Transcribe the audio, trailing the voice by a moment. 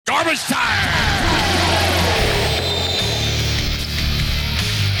garbage time!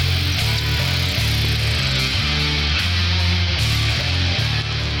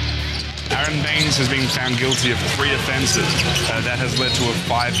 Aaron Baynes has been found guilty of 3 offences. That has led to a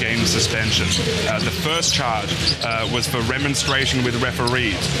 5-game suspension. The first charge was for remonstration with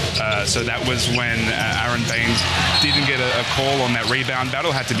referees. So that was when Aaron Baynes didn't get a call on that rebound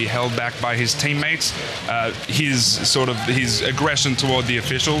battle, had to be held back by his teammates. His aggression toward the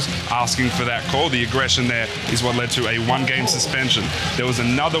officials, asking for that call, the aggression there is what led to a 1-game suspension. There was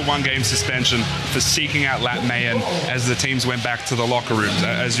another 1-game suspension for seeking out Lat Mayen as the teams went back to the locker rooms.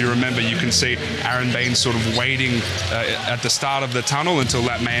 As you remember, you can see Aaron Baynes sort of waiting at the start of the tunnel until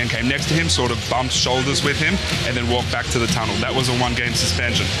Lat Mayen came next to him, sort of bumped shoulders with him, and then walked back to the tunnel. That was a 1-game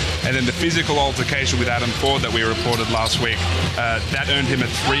suspension. And then the physical altercation with Adam Ford that we reported last week, that earned him a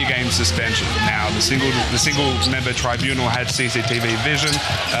 3-game suspension. Now, the single-member tribunal had CCTV vision.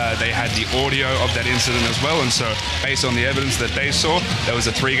 They had the audio of that incident as well, and so based on the evidence that they saw, there was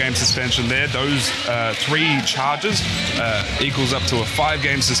a 3-game suspension there. Those 3 charges equals up to a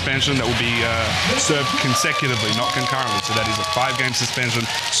 5-game suspension that will be served consecutively, not concurrently. So that is a 5-game suspension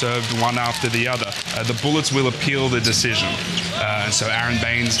served one after the other. The Bullets will appeal the decision. So Aaron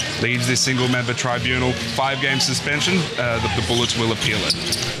Baynes leads this single-member tribunal. 5-game suspension. The Bullets will appeal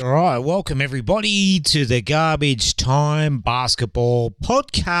it. All right, welcome everybody to the Garbage Time Basketball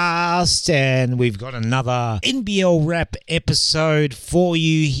Podcast, and we've got another NBL wrap episode for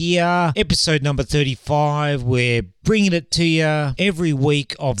you here. Episode number 35. We're bringing it to you every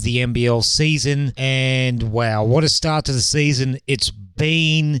week of the NBL season, and wow, what a start to the season it's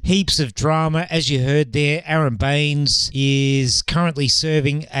been. Heaps of drama. As you heard there, Aaron Baynes is currently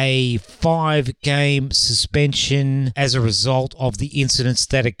serving a 5-game suspension as a result of the incidents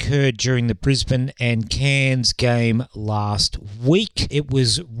that occurred during the Brisbane and Cairns game last week. It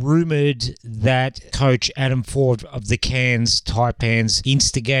was rumoured that coach Adam Ford of the Cairns Taipans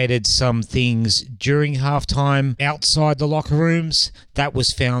instigated some things during halftime outside the locker rooms. That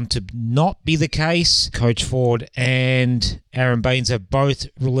was found to not be the case. Coach Ford and Aaron Baynes have both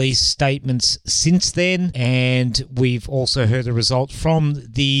released statements since then, and we've also heard the result from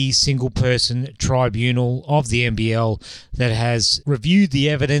the single-person tribunal of the NBL that has reviewed the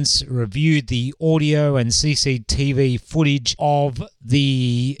evidence, reviewed the audio and CCTV footage of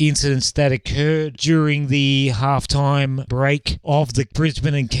the incidents that occurred during the halftime break of the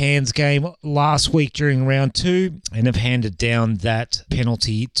Brisbane and Cairns game last week during round 2, and have handed down that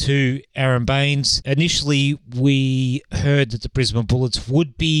penalty to Aaron Baynes. Initially, we heard that the Brisbane Bullets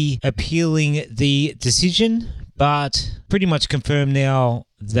would be appealing the decision, but pretty much confirmed now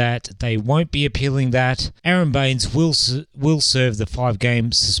that they won't be appealing that. Aaron Baynes will serve the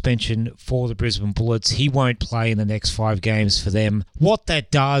 5-game suspension for the Brisbane Bullets. He won't play in the next 5 games for them. What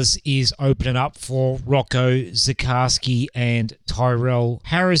that does is open it up for Rocco Zikarsky and Tyrell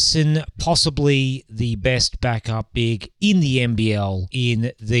Harrison, possibly the best backup big in the NBL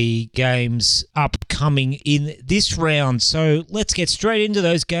in the games upcoming in this round. So let's get straight into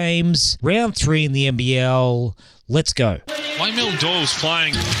those games. Round 3 in the NBL. Let's go. Way Milton Doyle's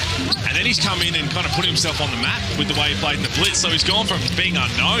playing, and then he's come in and kind of put himself on the map with the way he played in the Blitz. So he's gone from being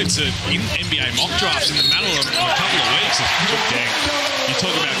unknown to in NBA mock drafts in the matter of a couple of weeks. You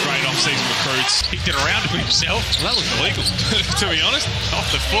talk about great off-season recruits. Kicked it around to himself. Well, that looked illegal, to be honest. Off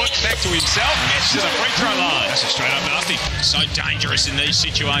the foot, back to himself, gets to the free throw line. That's a straight-up nasty. So dangerous in these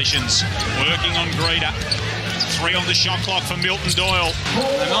situations. Working on Greeter. 3 on the shot clock for Milton Doyle.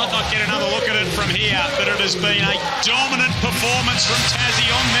 They might not get another look at it from here, but it has been a dominant performance from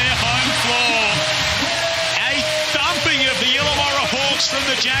Tassie on their home floor. A thumping of the Illawarra Hawks from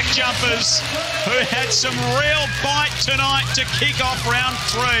the Jack Jumpers, who had some real bite tonight to kick off round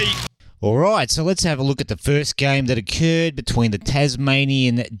 3. All right, so let's have a look at the first game that occurred between the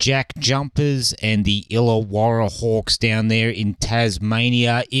Tasmanian Jack Jumpers and the Illawarra Hawks down there in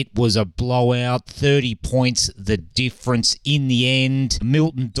Tasmania. It was a blowout, 30 points the difference in the end.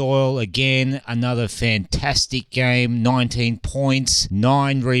 Milton Doyle, again, another fantastic game, 19 points,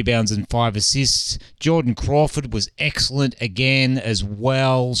 9 rebounds and 5 assists. Jordan Crawford was excellent again as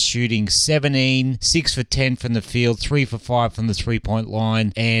well, shooting 17, 6 for 10 from the field, 3 for 5 from the three-point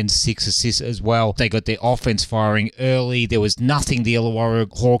line, and 6 assists as well. They got their offense firing early. There was nothing the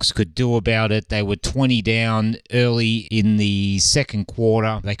Illawarra Hawks could do about it. They were 20 down early in the second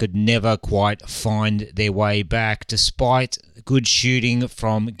quarter. They could never quite find their way back, despite good shooting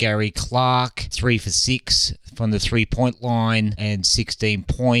from Gary Clark, 3 for 6 from the three-point line and 16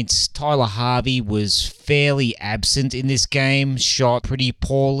 points. Tyler Harvey was fairly absent in this game, shot pretty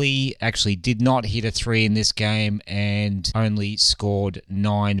poorly, actually did not hit a three in this game and only scored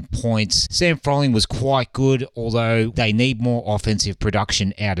 9 points. Sam Froling was quite good, although they need more offensive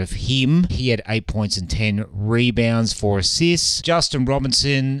production out of him. He had 8 points and 10 rebounds, 4 assists. Justin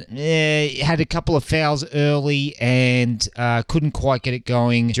Robinson had a couple of fouls early and couldn't quite get it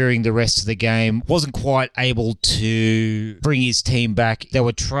going during the rest of the game. Wasn't quite able to bring his team back. They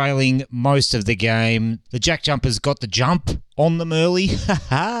were trailing most of the game. The Jack Jumpers got the jump on them early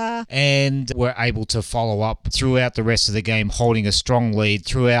and were able to follow up throughout the rest of the game, holding a strong lead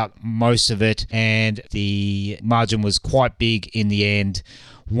throughout most of it, and the margin was quite big in the end,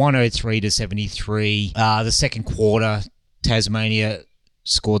 103-73. The second quarter, Tasmania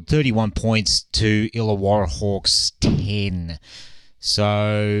scored 31 points to Illawarra Hawks 10.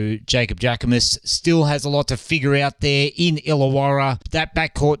 So Jacob Jackamus still has a lot to figure out there in Illawarra. That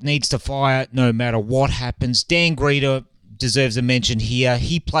backcourt needs to fire no matter what happens. Dan Greeter deserves a mention here.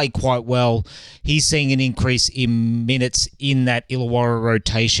 He played quite well. He's seeing an increase in minutes in that Illawarra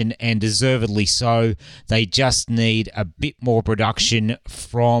rotation, and deservedly so. They just need a bit more production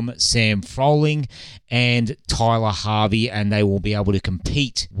from Sam Froling and Tyler Harvey, and they will be able to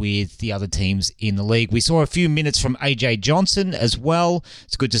compete with the other teams in the league. We saw a few minutes from AJ Johnson as well.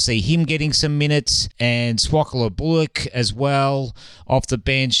 It's good to see him getting some minutes, and Swakala Bullock as well off the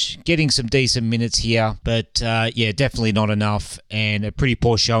bench, getting some decent minutes here. But definitely not enough, and a pretty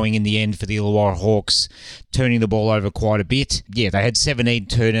poor showing in the end for the Illawarra Hawks, turning the ball over quite a bit. Yeah, they had 17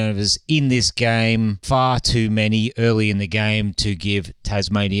 turnovers in this game, far too many early in the game to give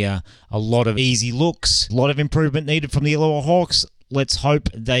Tasmania a lot of easy looks. A lot of improvement needed from the Illawarra Hawks. Let's hope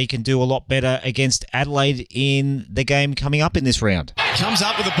they can do a lot better against Adelaide in the game coming up in this round. Comes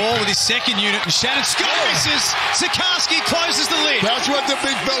up with the ball with his second unit, and Shannon Scott misses. Sikorsky closes the lid. That's what the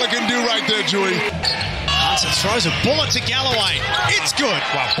big fella can do right there, Joey. Hunter throws a bullet to Galloway. It's good.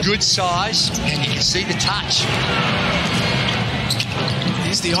 Well, good size, and you can see the touch.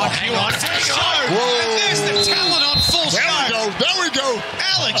 Here's the hang on. And there's the talent on full scope. There we go.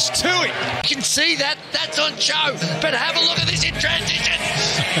 Alex Toohey. You can see that. That's on show. But have a look at this in transition.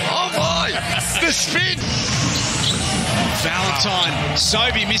 Oh, my. The spin. Valentine.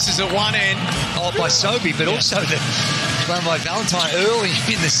 Sobey misses at one end. Oh, by Sobey, but also the one by Valentine early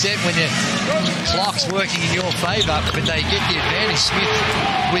in the set when the clock's working in your favour, but they get the advantage. Smith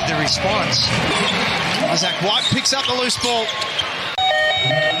with the response. Isaac White picks up the loose ball.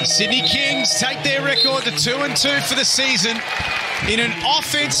 The Sydney Kings take their record to 2-2 for the season in an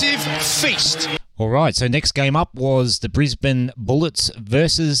offensive feast. All right, so next game up was the Brisbane Bullets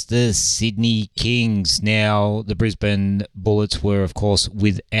versus the Sydney Kings. Now, the Brisbane Bullets were, of course,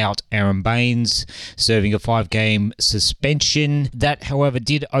 without Aaron Baynes, serving a 5-game suspension. That, however,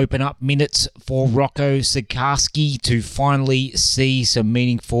 did open up minutes for Rocco Sikorsky to finally see some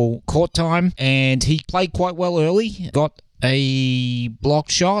meaningful court time, and he played quite well early, got a block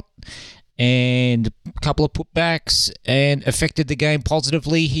shot and a couple of putbacks and affected the game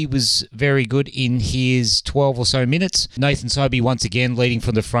positively. He was very good in his 12 or so minutes. Nathan Sobey once again leading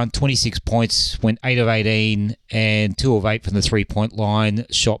from the front, 26 points, went 8 of 18 and 2 of 8 from the three-point line,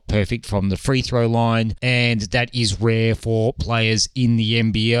 shot perfect from the free throw line, and that is rare for players in the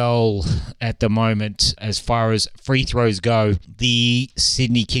NBL at the moment as far as free throws go. The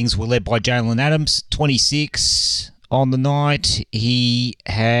Sydney Kings were led by Jalen Adams, 26 on the night. He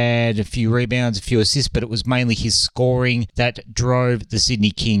had a few rebounds, a few assists, but it was mainly his scoring that drove the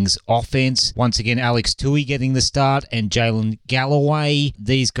Sydney Kings offense. Once again, Alex Toohey getting the start and Jalen Galloway.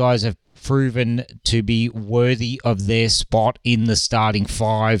 These guys have proven to be worthy of their spot in the starting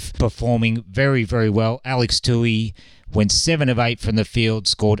 5, performing very, very well. Alex Toohey went 7 of 8 from the field,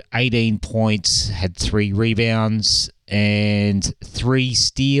 scored 18 points, had 3 rebounds and 3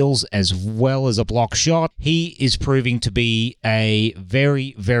 steals as well as a block shot. He is proving to be a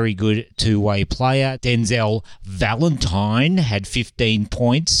very, very good two-way player. Denzel Valentine had 15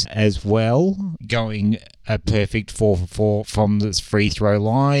 points as well, going a perfect 4 for 4 from the free throw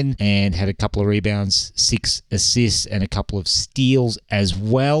line, and had a couple of rebounds, 6 assists and a couple of steals as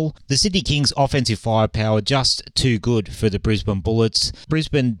well. The Sydney Kings offensive firepower just too good for the Brisbane Bullets.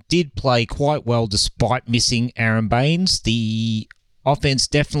 Brisbane did play quite well despite missing Aaron Baynes. The offense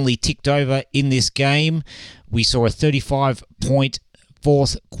definitely ticked over in this game. We saw a 35-point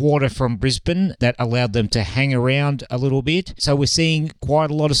fourth quarter from Brisbane that allowed them to hang around a little bit. So we're seeing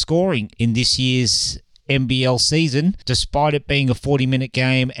quite a lot of scoring in this year's NBL season, despite it being a 40-minute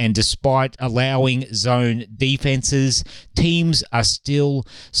game and despite allowing zone defenses, teams are still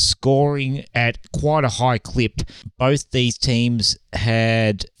scoring at quite a high clip. Both these teams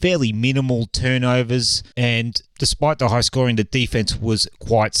had fairly minimal turnovers, and despite the high scoring, the defense was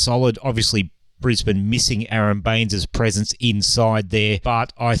quite solid. Obviously, Brisbane missing Aaron Baynes' presence inside there,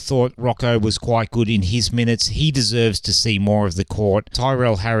 but I thought Rocco was quite good in his minutes. He deserves to see more of the court.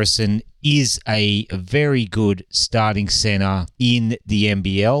 Tyrell Harrison is a very good starting centre in the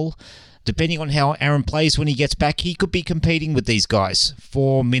NBL. Depending on how Aaron plays when he gets back, he could be competing with these guys.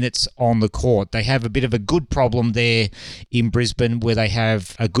 4 minutes on the court. They have a bit of a good problem there in Brisbane where they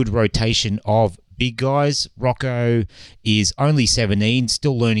have a good rotation of big guys. Rocco is only 17,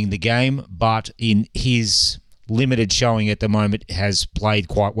 still learning the game, but in his limited showing at the moment has played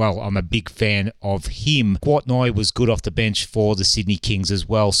quite well. I'm a big fan of him. Courtney was good off the bench for the Sydney Kings as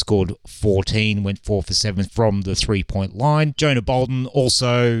well. Scored 14, went 4 for 7 from the three-point line. Jonah Bolden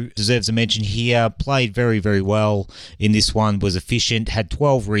also deserves a mention here. Played very, very well in this one. Was efficient. Had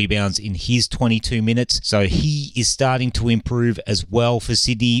 12 rebounds in his 22 minutes. So he is starting to improve as well for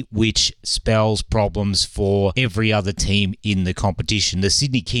Sydney, which spells problems for every other team in the competition. The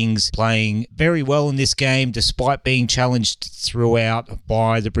Sydney Kings playing very well in this game, despite being challenged throughout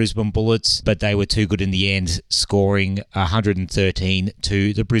by the Brisbane Bullets, but they were too good in the end, scoring 113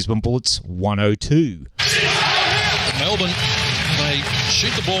 to the Brisbane Bullets 102. Melbourne, they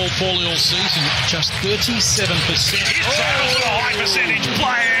shoot the ball poorly all season, just 37%. He's travels with a high percentage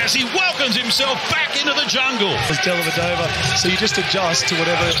player as he welcomes himself back into the jungle. It's Dellavedova, so you just adjust to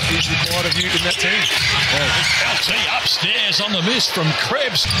whatever is required of you in that team. LT upstairs on the miss from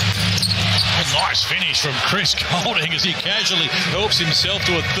Krebs. A nice finish from Chris Golding as he casually helps himself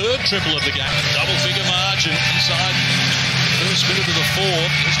to a third triple of the game. Double-figure margin inside first minute of the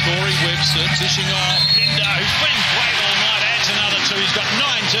fourth. There's Corey Webster dishing off. Pinder, who's been great all night, adds another two. He's got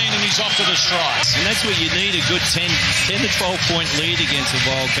 19 and he's off to the strike. And that's where you need a good 10 to 12-point lead against the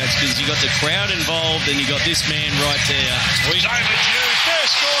Wildcats, because you got the crowd involved and you got this man right there. Well, he's overdue.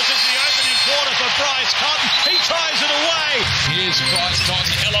 First scores is the opening quarter for Bryce Cotton. He tries it away. Here's Bryce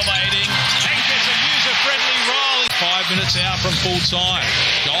Cotton elevating and gets a user-friendly roll. 5 minutes out from full time.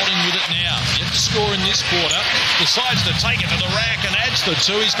 Golding with it now. Yet to score in this quarter. Decides to take it to the rack and adds the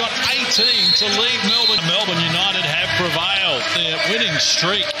two. He's got 18 to lead Melbourne. Melbourne United have prevailed. Their winning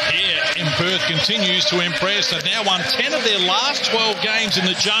streak here in Perth continues to impress. They've now won 10 of their last 12 games in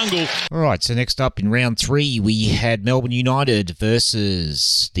the jungle. All right, so next up in round 3, we had Melbourne United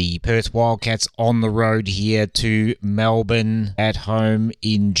versus the Perth Wildcats on the road here to Melbourne at home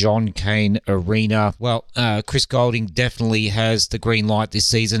in John Cain Arena. Well, Chris Golding definitely has the green light this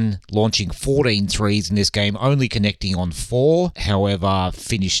season, launching 14 threes in this game, only connecting on 4. However,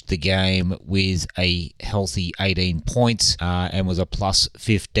 finished the game with a healthy 18 points and was a plus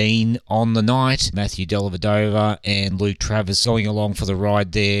 15 on the night. Matthew Dellavedova and Luke Travis going along for the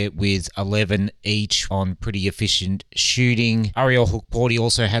ride there with 11 each on pretty efficient shooting. Ariel Hookporty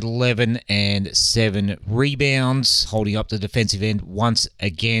also had 11 and 7 rebounds, holding up the defensive end once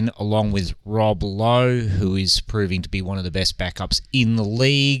again, along with Rob Lowe, who is proving to be one of the best backups in the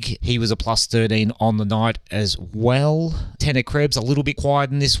league. He was a plus 13 on the night as well. Tanner Krebs a little bit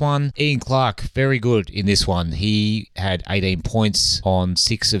quiet in this one. Ian Clark very good in this one. He had 18 points on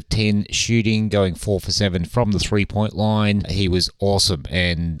 6 of 10 shooting, going 4 for 7 from the 3-point line. He was awesome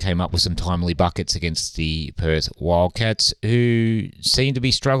and came up with some timely buckets against the Perth Wildcats, who seemed to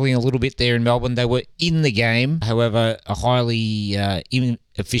be struggling a little bit there in Melbourne. They were in the game, however, a highly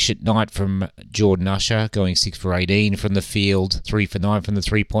efficient night from Jordan Usher, going 6 for 18 from the field, 3 for 9 from the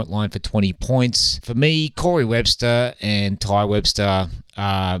 3-point line for 20 points. For me, Corey Webster and Ty Webster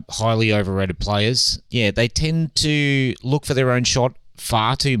are highly overrated players. Yeah, they tend to look for their own shot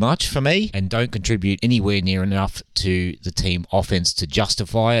far too much for me and don't contribute anywhere near enough to the team offense to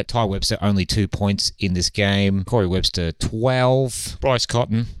justify it. Ty Webster only 2 points in this game. Corey Webster 12. Bryce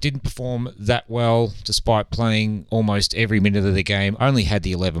Cotton didn't perform that well despite playing almost every minute of the game. Only had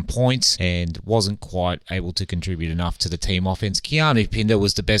the 11 points and wasn't quite able to contribute enough to the team offense. Keanu Pinder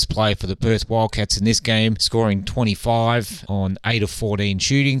was the best player for the Perth Wildcats in this game, scoring 25 on 8 of 14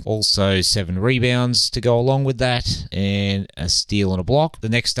 shooting. Also 7 rebounds to go along with that and a steal and a block. The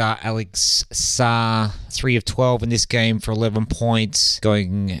next star, Alex Sarr, 3 of 12 in this game for 11 points,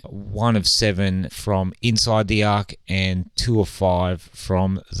 going 1 of 7 from inside the arc and 2 of 5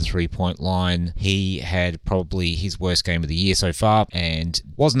 from the 3-point line. He had probably his worst game of the year so far and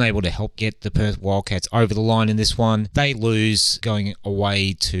wasn't able to help get the Perth Wildcats over the line in this one. They lose going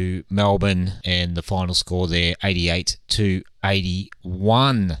away to Melbourne, and the final score there,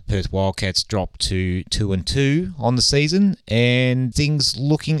 88-81. Perth Wildcats drop to 2-2 on the season, and things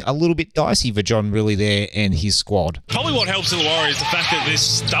looking a little bit dicey for John Rillie there and his squad. Probably what helps Illawarra is the fact that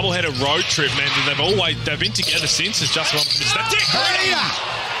this doubleheader road trip meant that they've been together since. It's just Robinson. That's it.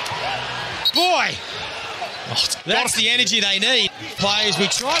 Boy, that's the energy they need. Players, we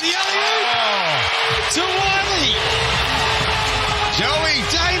try the alley-oop to Wiley. Joey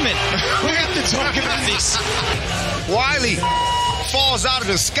Damon, we have to talk about this. Wiley falls out of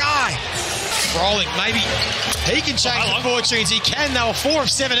the sky. Rolling, maybe he can change the fortunes. He can. They were 4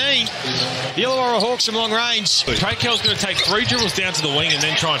 of 17. The Illawarra Hawks from long range. Craig Kell's going to take 3 dribbles down to the wing and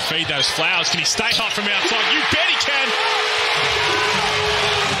then try and feed those Flowers. Can he stay hot from outside? You bet he can.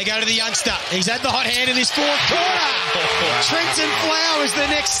 They go to the youngster. He's had the hot hand in this fourth quarter. Trenton Flowers, the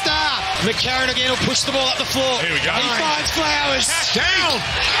next star. McCarron again will push the ball up the floor. Here we go. He finds Flowers. Down.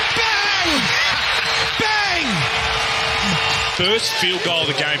 Bang! Bang! First field goal of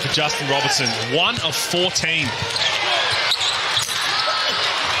the game for Justin Robertson. 1 of 14.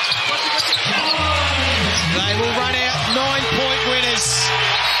 They will run out 9-point winners.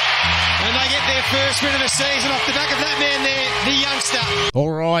 And they get their first win of the season off the back of that man there, the youngster.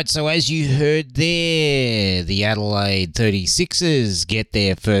 All right, so as you heard there, the Adelaide 36ers get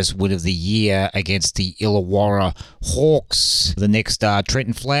their first win of the year against the Illawarra Hawks. The next star,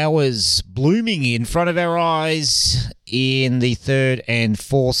 Trenton Flowers, blooming in front of our eyes in the third and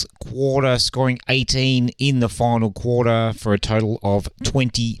fourth quarter, scoring 18 in the final quarter for a total of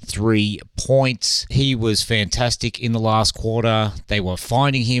 23 points. He was fantastic in the last quarter. They were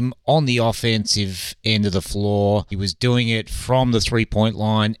finding him on the offensive end of the floor. He was doing it from the 3-point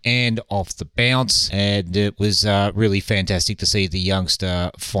line and off the bounce, and it was really fantastic to see the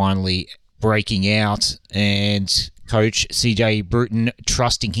youngster finally breaking out, and Coach CJ Bruton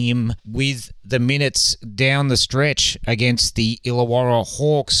trusting him with the minutes down the stretch against the Illawarra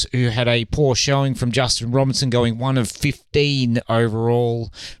Hawks, who had a poor showing from Justin Robinson, going 1 of 15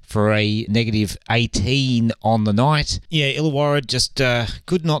 overall for a negative 18 on the night. Yeah, Illawarra just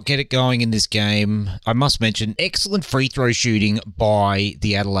could not get it going in this game. I must mention, excellent free throw shooting by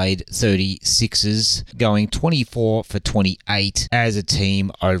the Adelaide 36ers, going 24 for 28 as a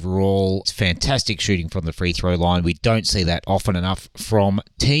team overall. It's fantastic shooting from the free throw line. We don't see that often enough from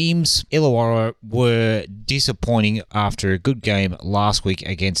teams. Illawarra were disappointing after a good game last week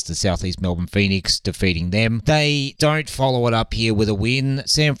against the Southeast Melbourne Phoenix, defeating them. They don't follow it up here with a win.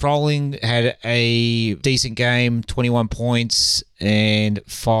 Sam Froling had a decent game, 21 points and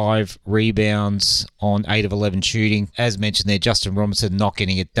 5 rebounds on 8 of 11 shooting. As mentioned there, Justin Robinson not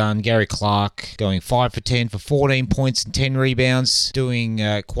getting it done. Gary Clark going 5 for 10 for 14 points and 10 rebounds, doing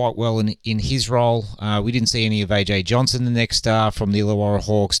quite well in his role. We didn't see any of AJ Johnson, the next star from the Illawarra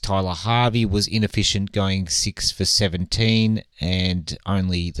Hawks. Tyler Harvey was inefficient, going 6 for 17 and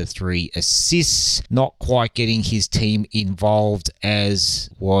only the 3 assists. Not quite getting his team involved as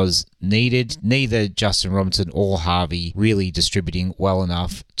was needed. Neither Justin Robinson or Harvey really distributing well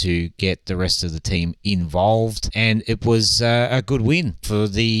enough to get the rest of the team involved, and it was a good win for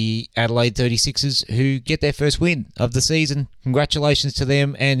the Adelaide 36ers, who get their first win of the season. Congratulations to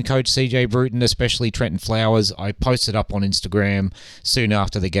them and Coach CJ Bruton, especially Trenton Flowers. I posted up on Instagram soon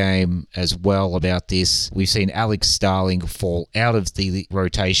after the game as well about this. We've seen Alex Starling fall out of the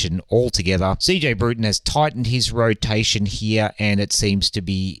rotation altogether. CJ Bruton has tightened his rotation here, and it seems to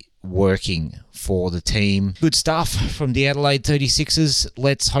be working for the team. Good stuff from the Adelaide 36ers.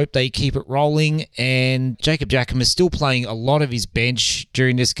 Let's hope they keep it rolling. And Jacob Jackham is still playing a lot of his bench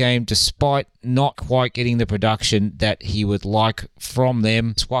during this game, despite not quite getting the production that he would like from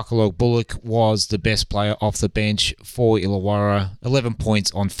them. Swakalog Bullock was the best player off the bench for Illawarra. 11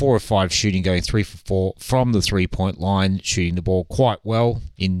 points on 4 of 5 shooting, going 3 for 4 from the 3-point line, shooting the ball quite well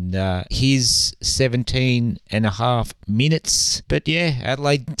in his 17 and a half minutes. But yeah,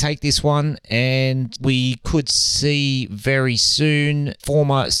 Adelaide take this one, and we could see very soon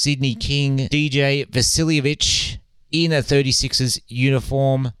former Sydney King DJ Vasiljevic in a 36ers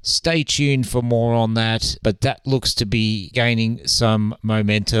uniform. Stay tuned for more on that, but that looks to be gaining some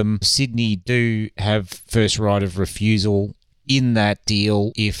momentum. Sydney do have first right of refusal in that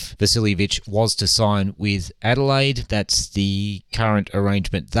deal if Vasiljevic was to sign with Adelaide. That's the current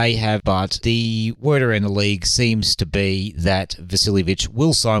arrangement they have, but the word around the league seems to be that Vasiljevic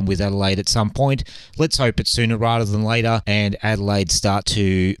will sign with Adelaide at some point. Let's hope it's sooner rather than later, and Adelaide start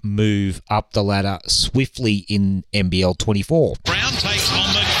to move up the ladder swiftly in NBL24. Brown takes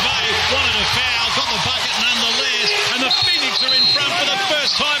on McVeigh, wanted a foul, got the bucket nonetheless, and the Phoenix are in front for the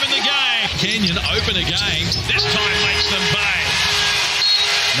first time in the game. Kenyon open again, this time makes them pay.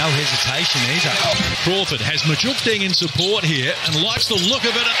 No hesitation either. Crawford has Majukding in support here and likes the look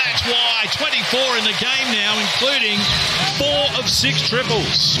of it, and that's why 24 in the game now, including 4 of 6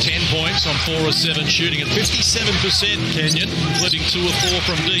 triples. 10 points on 4 of 7 shooting at 57%. Kenyon, including 2 of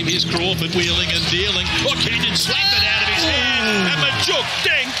 4 from deep. Here's Crawford wheeling and dealing. Oh, Kenyon slapped it out of his hand, and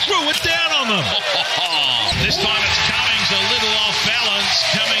Majukding threw it down on them. This time it's Cummings a little off balance,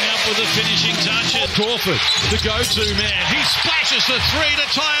 coming up with the finishing touches. Crawford, the go-to man. He splashes the 3 to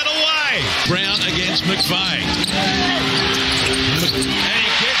tie it away. Brown against McVeigh. And he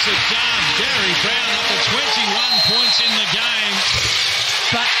gets it done. Gary Brown up to 21 points in the game.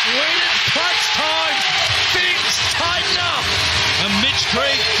 But when it's clutch time, things tighten up. And Mitch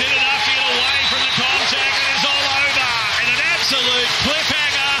Creek did enough to get away from the contact, and it's all over. And an absolute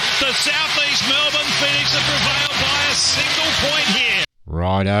cliffhanger. The Southeast Melbourne Phoenix have prevailed by a single point here.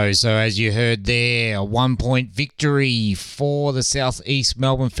 Righto, so as you heard there, a 1-point victory for the Southeast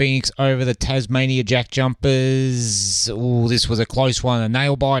Melbourne Phoenix over the Tasmania Jack Jumpers. Ooh, this was a close one, a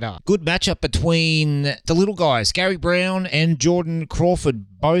nail-biter. Good matchup between the little guys, Gary Brown and Jordan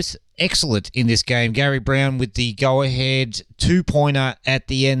Crawford, both excellent in this game. Gary Brown with the go-ahead 2-pointer at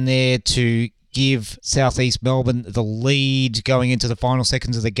the end there to give Southeast Melbourne the lead going into the final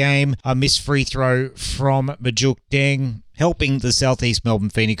seconds of the game. A missed free throw from Majukding, helping the Southeast Melbourne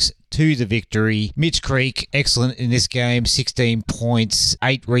Phoenix to the victory. Mitch Creek, excellent in this game, 16 points,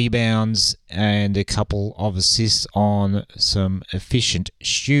 8 rebounds, and a couple of assists on some efficient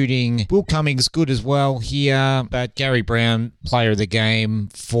shooting. Will Cummings good as well here, but Gary Brown, player of the game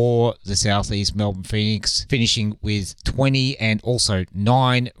for the Southeast Melbourne Phoenix, finishing with 20 and also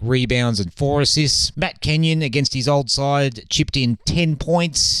 9 rebounds and 4 assists. Matt Kenyon against his old side chipped in 10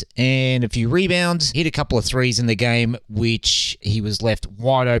 points and a few rebounds, hit a couple of threes in the game, which he was left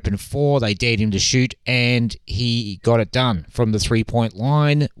wide open for. They dared him to shoot, and he got it done from the three-point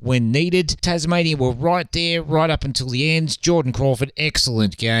line when needed. Tasmania were right there, right up until the end. Jordan Crawford,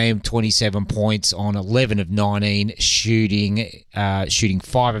 excellent game, 27 points on 11 of 19 shooting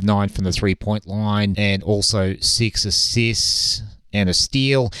 5 of 9 from the three-point line, and also 6 assists and a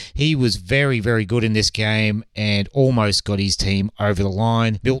steal. He was very, very good in this game and almost got his team over the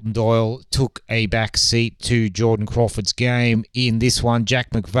line. Milton Doyle took a back seat to Jordan Crawford's game in this one.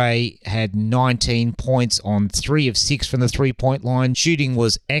 Jack McVeigh had 19 points on 3 of 6 from the three-point line. Shooting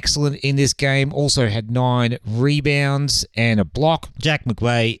was excellent in this game. Also had 9 rebounds and a block. Jack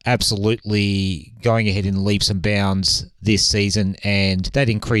McVeigh absolutely going ahead in leaps and bounds this season, and that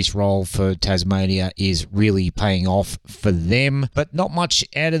increased role for Tasmania is really paying off for them. But not much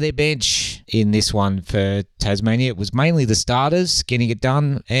out of their bench in this one for Tasmania. It was mainly the starters getting it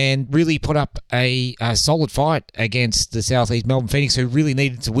done and really put up a solid fight against the Southeast Melbourne Phoenix, who really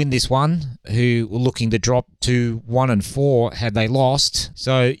needed to win this one, who were looking to drop to 1-4 had they lost.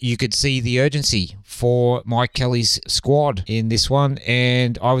 So you could see the urgency for Mike Kelly's squad in this one,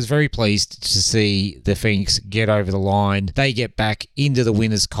 and I was very pleased to see the Phoenix get over the line. They get back into the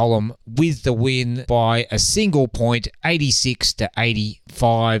winners column with the win by a single point,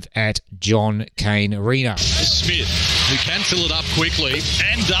 86-85 at John Cain Arena. Smith, who can fill it up quickly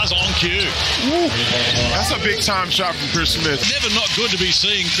and does on cue. Ooh, that's a big time shot from Chris Smith. Never not good to be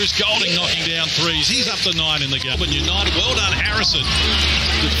seeing Chris Golding knocking down threes. He's up to 9 in the game. United, well done Harrison.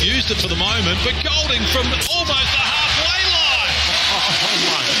 Diffused it for the moment, but Golding from almost the halfway line. Oh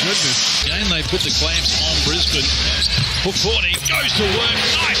my goodness. Again, they put the clamps on Brisbane. Hook 40 goes to work.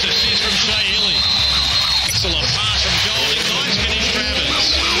 Nice assist from Shea Hilly. Excellent pass from Golding. Nice finish,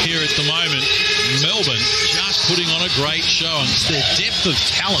 Travers. Here at the moment, Melbourne just putting on a great show, and it's their depth of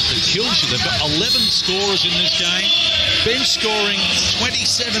talent that kills you. They've got 11 scorers in this game. Bench scoring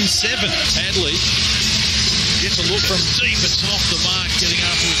 27-7. Hadley gets a look from deep. It's off the mark. Getting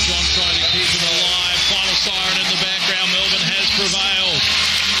after it. John trying to keep it alive. Final siren in the background. Melbourne has prevailed.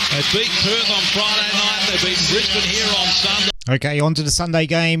 They beat Perth on Friday night. They beat Brisbane here on Sunday. Okay, on to the Sunday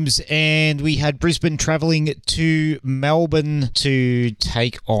games, and we had Brisbane travelling to Melbourne to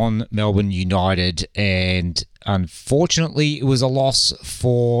take on Melbourne United, and Unfortunately, it was a loss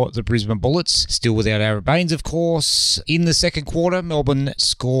for the Brisbane Bullets. Still without Aaron Baynes, of course. In the second quarter, Melbourne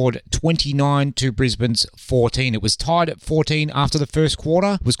scored 29 to Brisbane's 14. It was tied at 14 after the first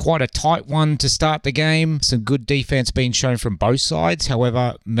quarter. It was quite a tight one to start the game. Some good defense being shown from both sides.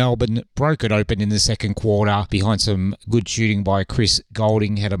 However, Melbourne broke it open in the second quarter behind some good shooting by Chris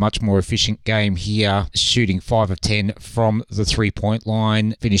Goulding. Had a much more efficient game here, shooting 5 of 10 from the three-point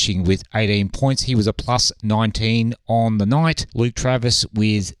line, finishing with 18 points. He was a plus 19 on the night. Luke Travis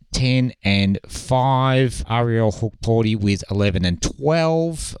with 10 and 5. Ariel Hookporty with 11 and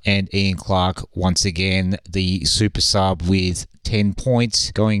 12. And Ian Clark, once again, the super sub with 10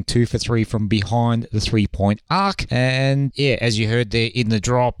 points, going 2 for 3 from behind the three-point arc. And yeah, as you heard there in the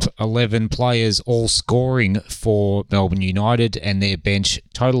drop, 11 players all scoring for Melbourne United, and their bench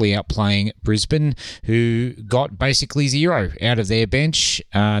totally outplaying Brisbane, who got basically zero out of their bench.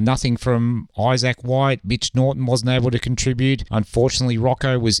 Nothing from Isaac White. Mitch Norton wasn't able to contribute. Unfortunately,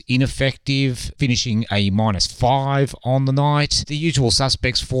 Rocco was ineffective, finishing a -5 on the night. The usual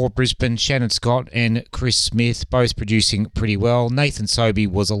suspects for Brisbane, Shannon Scott and Chris Smith, both producing pretty well. Nathan Sobey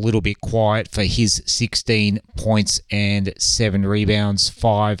was a little bit quiet for his 16 points and 7 rebounds,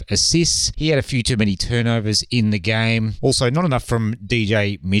 5 assists. He had a few too many turnovers in the game. Also, not enough from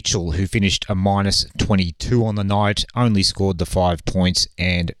DJ Mitchell, who finished a -22 on the night, only scored the 5 points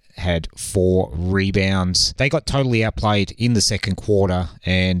and had 4 rebounds. They got totally outplayed in the second quarter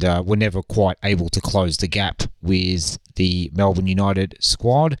and were never quite able to close the gap with the Melbourne United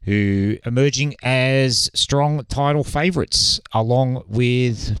squad, who emerging as strong title favourites, along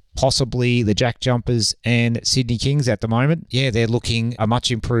with possibly the Jack Jumpers and Sydney Kings at the moment. Yeah, they're looking a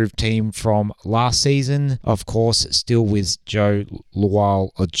much improved team from last season. Of course, still with Joe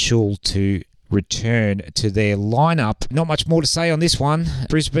Lual-Achul to return to their lineup. Not much more to say on this one.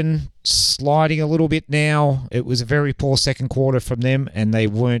 Brisbane sliding a little bit now. It was a very poor second quarter from them, and they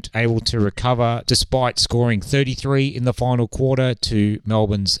weren't able to recover despite scoring 33 in the final quarter to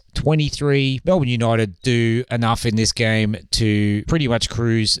Melbourne's 23. Melbourne United do enough in this game to pretty much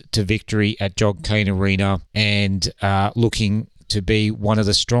cruise to victory at Jog Kane Arena, and looking to be one of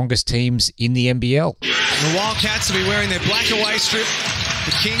the strongest teams in the NBL. The Wildcats will be wearing their black away strip.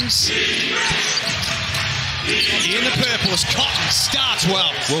 The Kings in the purple as Cotton starts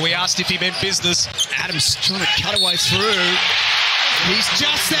well. Well, we asked if he meant business. Adams trying to cut away through. He's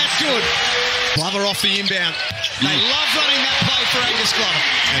just that good. Glover off the inbound. They love running that play for Angus Glover.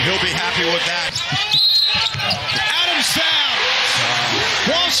 And he'll be happy with that. Adams fouled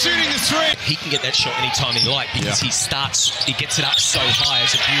while shooting the three. He can get that shot anytime he likes because he gets it up so high.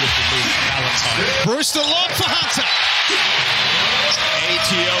 It's a beautiful move from Valentine. Brewster lob for Hunter.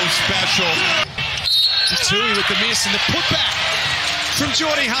 ATO special. Tui with the miss and the putback from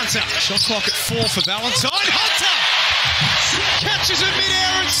Geordie Hunter. Shot clock at 4 for Valentine. Hunter catches it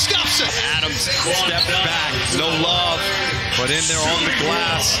midair and stuffs it. Adams stepping back, no love, but in there on the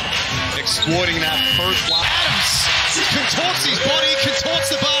glass, exploiting that first block. Adams contorts his body, contorts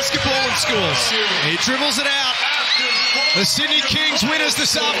the basketball and scores. He dribbles it out. The Sydney Kings winners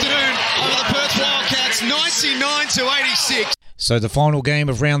this afternoon over the Perth Wildcats, 99-86. So the final game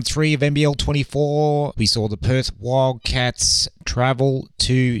of round 3 of NBL24, we saw the Perth Wildcats travel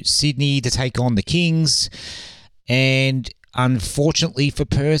to Sydney to take on the Kings. And unfortunately for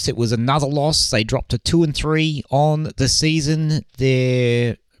Perth, it was another loss. They dropped to 2-3 on the season.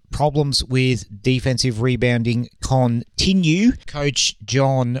 Their problems with defensive rebounding continue. Coach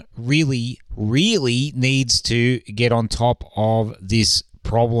John really needs to get on top of this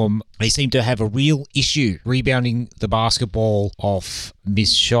problem. They seem to have a real issue rebounding the basketball off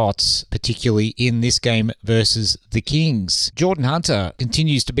missed shots, particularly in this game versus the Kings. Jordan Hunter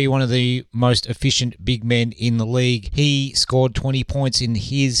continues to be one of the most efficient big men in the league. He scored 20 points in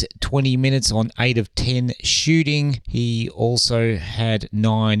his 20 minutes on 8 of 10 shooting. He also had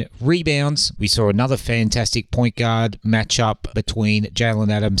 9 rebounds. We saw another fantastic point guard matchup between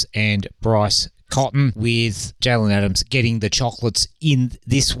Jalen Adams and Bryce Cotton, with Jalen Adams getting the chocolates in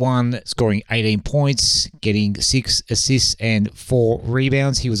this one, scoring 18 points, getting 6 assists and 4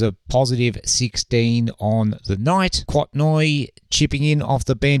 rebounds. He was a positive 16 on the night. Quatnoy chipping in off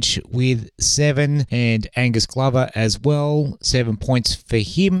the bench with 7, and Angus Glover as well, 7 points for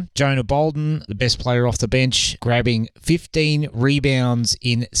him. Jonah Bolden, the best player off the bench, grabbing 15 rebounds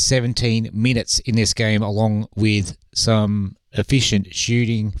in 17 minutes in this game, along with some efficient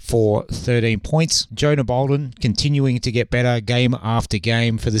shooting for 13 points. Jonah Bolden continuing to get better game after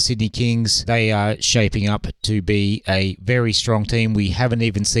game for the Sydney Kings. They are shaping up to be a very strong team. We haven't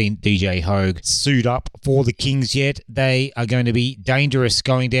even seen DJ Hogue suit up for the Kings yet. They are going to be dangerous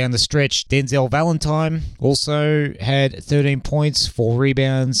going down the stretch. Denzel Valentine also had 13 points, 4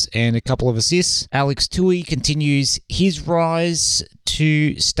 rebounds, and a couple of assists. Alex Tui continues his rise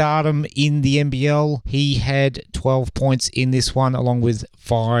to stardom in the NBL. He had 12 points in this one, along with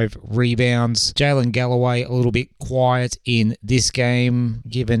 5 rebounds. Jalen Galloway a little bit quiet in this game,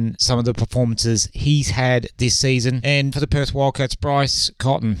 given some of the performances he's had this season. And for the Perth Wildcats, Bryce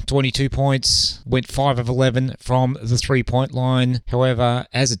Cotton, 22 points, went 5 of 11 from the 3-point line. However,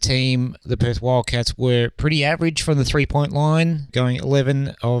 as a team, the Perth Wildcats were pretty average from the 3-point line, going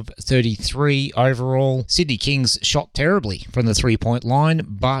 11 of 33 overall. Sydney Kings shot terribly from the 3-point line,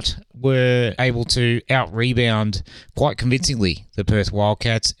 but were able to out-rebound quite convincingly the Perth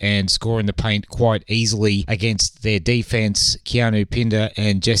Wildcats and score in the paint quite easily against their defense. Keanu Pinder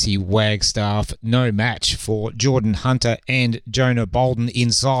and Jesse Wagstaff, no match for Jordan Hunter and Jonah Bolden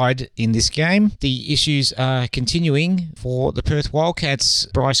inside in this game. The issues are continuing for the Perth Wildcats.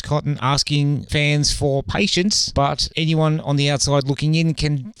 Bryce Cotton asking fans for patience, but anyone on the outside looking in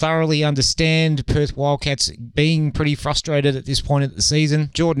can thoroughly understand Perth Wildcats being pretty frustrated at this point of the season.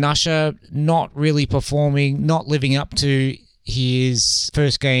 Jordan Usher not really performing, not living up to his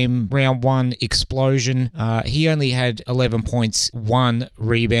first game, round 1 explosion. He only had 11 points, 1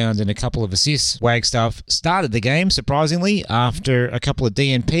 rebound, and a couple of assists. Wagstaff started the game, surprisingly, after a couple of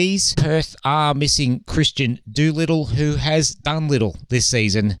DNPs. Perth are missing Christian Doolittle, who has done little this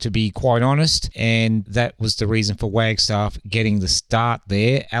season, to be quite honest, and that was the reason for Wagstaff getting the start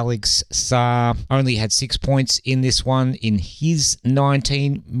there. Alex Sarr only had 6 points in this one in his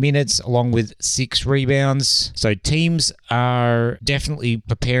 19 minutes, along with 6 rebounds. So teams are definitely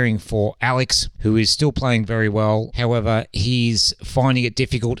preparing for Alex, who is still playing very well. However, he's finding it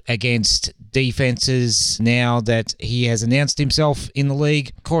difficult against defenses now that he has announced himself in the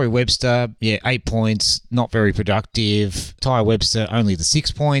league. Corey Webster, 8 points, not very productive. Ty Webster, only the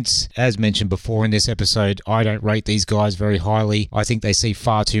 6 points. As mentioned before in this episode, I don't rate these guys very highly. I think they see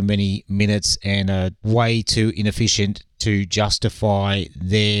far too many minutes and are way too inefficient to justify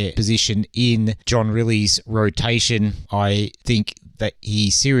their position in John Riley's rotation. I think that he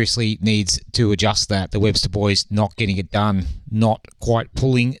seriously needs to adjust that. The Webster boys not getting it done, not quite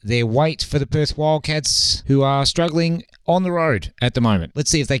pulling their weight for the Perth Wildcats, who are struggling on the road at the moment. Let's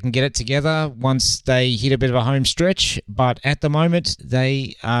see if they can get it together once they hit a bit of a home stretch, but at the moment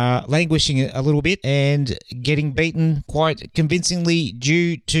they are languishing a little bit and getting beaten quite convincingly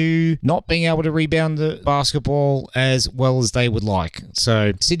due to not being able to rebound the basketball as well as they would like.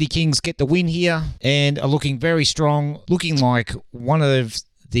 So Sydney Kings get the win here and are looking very strong, looking like one of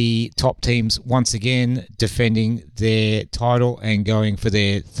the top teams once again defending their title and going for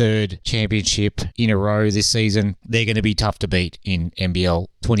their 3rd championship in a row this season. They're going to be tough to beat in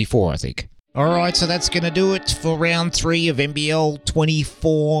NBL24, I think. Alright, so that's going to do it for round 3 of NBL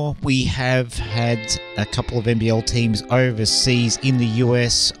 24. We have had a couple of NBL teams overseas in the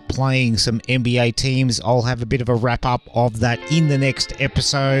US playing some NBA teams. I'll have a bit of a wrap-up of that in the next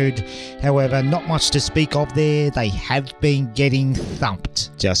episode. However, not much to speak of there. They have been getting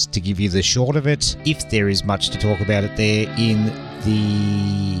thumped, just to give you the short of it. If there is much to talk about it there in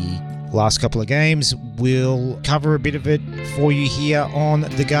the last couple of games, we'll cover a bit of it for you here on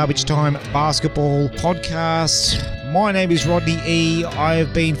the Garbage Time Basketball Podcast. My name is Rodney E. I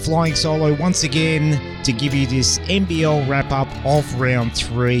have been flying solo once again to give you this NBL wrap-up of round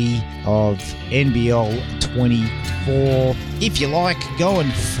 3 of NBL 24. If you like, go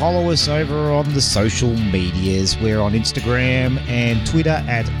and follow us over on the social medias. We're on Instagram and Twitter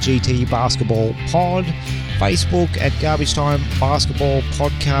at GT Basketball Pod, Facebook at Garbage Time Basketball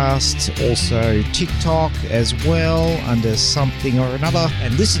Podcast, also TikTok as well under something or another,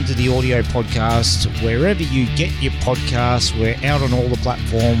 and listen to the audio podcast wherever you get your podcasts. We're out on all the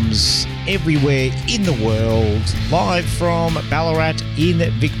platforms everywhere in the world, live from Ballarat in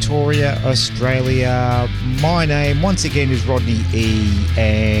Victoria, Australia. My name once again is Rodney E,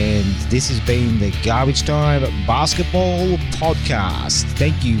 and this has been the Garbage Time Basketball Podcast.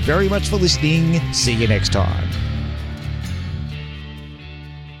 Thank you very much for listening. See you next time.